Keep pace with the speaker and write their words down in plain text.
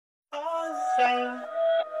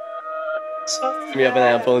Me up in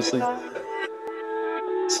that phone sleep.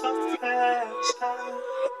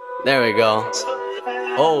 There we go.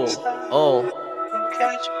 Oh.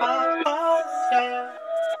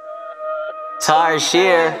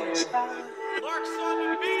 Tarsier.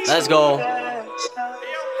 Let's go.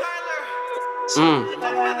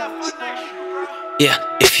 Yeah,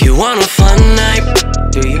 if you want a fun night,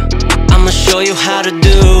 Do you? I'ma show you how to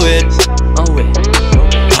do it. Oh wait.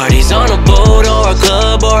 Parties on a boat or a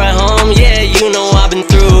club or at home, yeah, you know I've been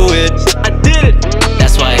through it. I did it.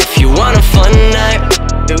 That's why if you want a fun night,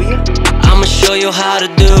 Do you? I'ma show you how to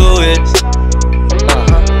do it.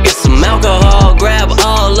 Get some alcohol, grab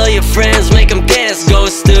all of your friends, make them dance, go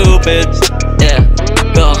stupid. Yeah,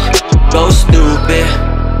 go stupid.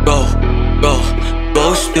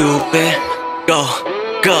 Go stupid. Go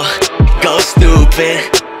stupid.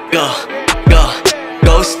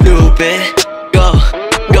 Go stupid. Go.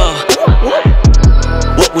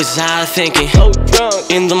 What was I thinking? So drunk.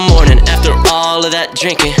 In the morning after all of that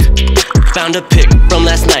drinking, found a pic from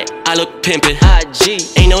last night, I look pimpin'. IG.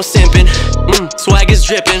 Ain't no simpin', swag is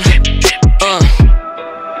drippin'.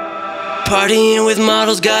 Partying with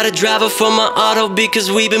models, got a driver for my auto because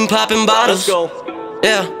we been popping bottles. Let's go.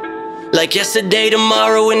 Yeah, like yesterday,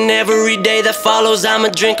 tomorrow, and every day that follows, I'ma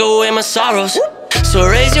drink away my sorrows. So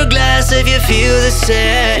raise your glass if you feel the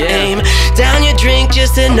same. Down your drink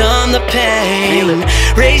just to numb the pain.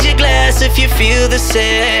 Raise your glass if you feel the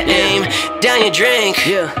same. Down your drink.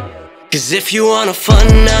 Yeah. Cause if you want a fun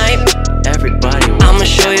night, Everybody wants I'ma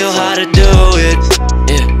show you how to do it.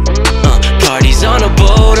 Yeah. Parties on a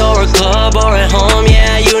boat or a club or at home,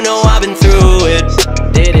 yeah, you know I've been through it.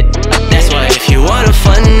 Did it. That's why if you want a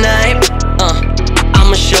fun night,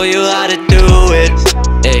 I'ma show you how to do it.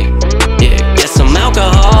 Hey, yeah, get some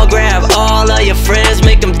alcohol, grab all of your friends,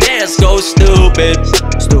 make them dance, go stupid.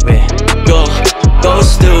 Stupid. Go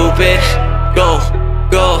stupid. Go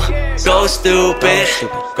stupid. Go stupid.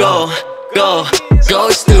 Go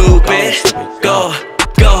stupid.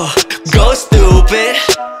 Go stupid.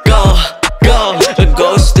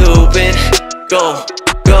 Go stupid.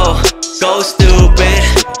 Go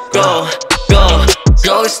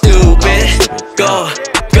stupid.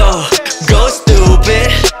 Go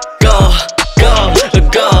stupid. Go.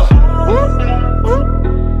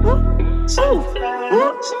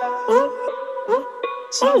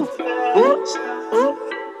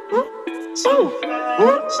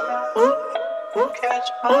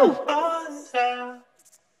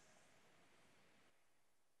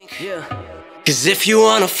 Yeah. Cause if you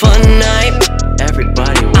want a fun night,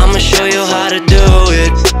 Everybody wants I'ma show you how to do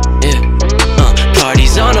it. Yeah.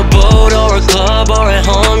 Parties on a boat or a club or at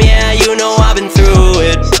home, yeah, you know I've been through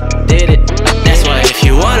it. Did it. That's why if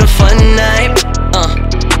you want a fun night,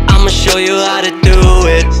 I'ma show you how to do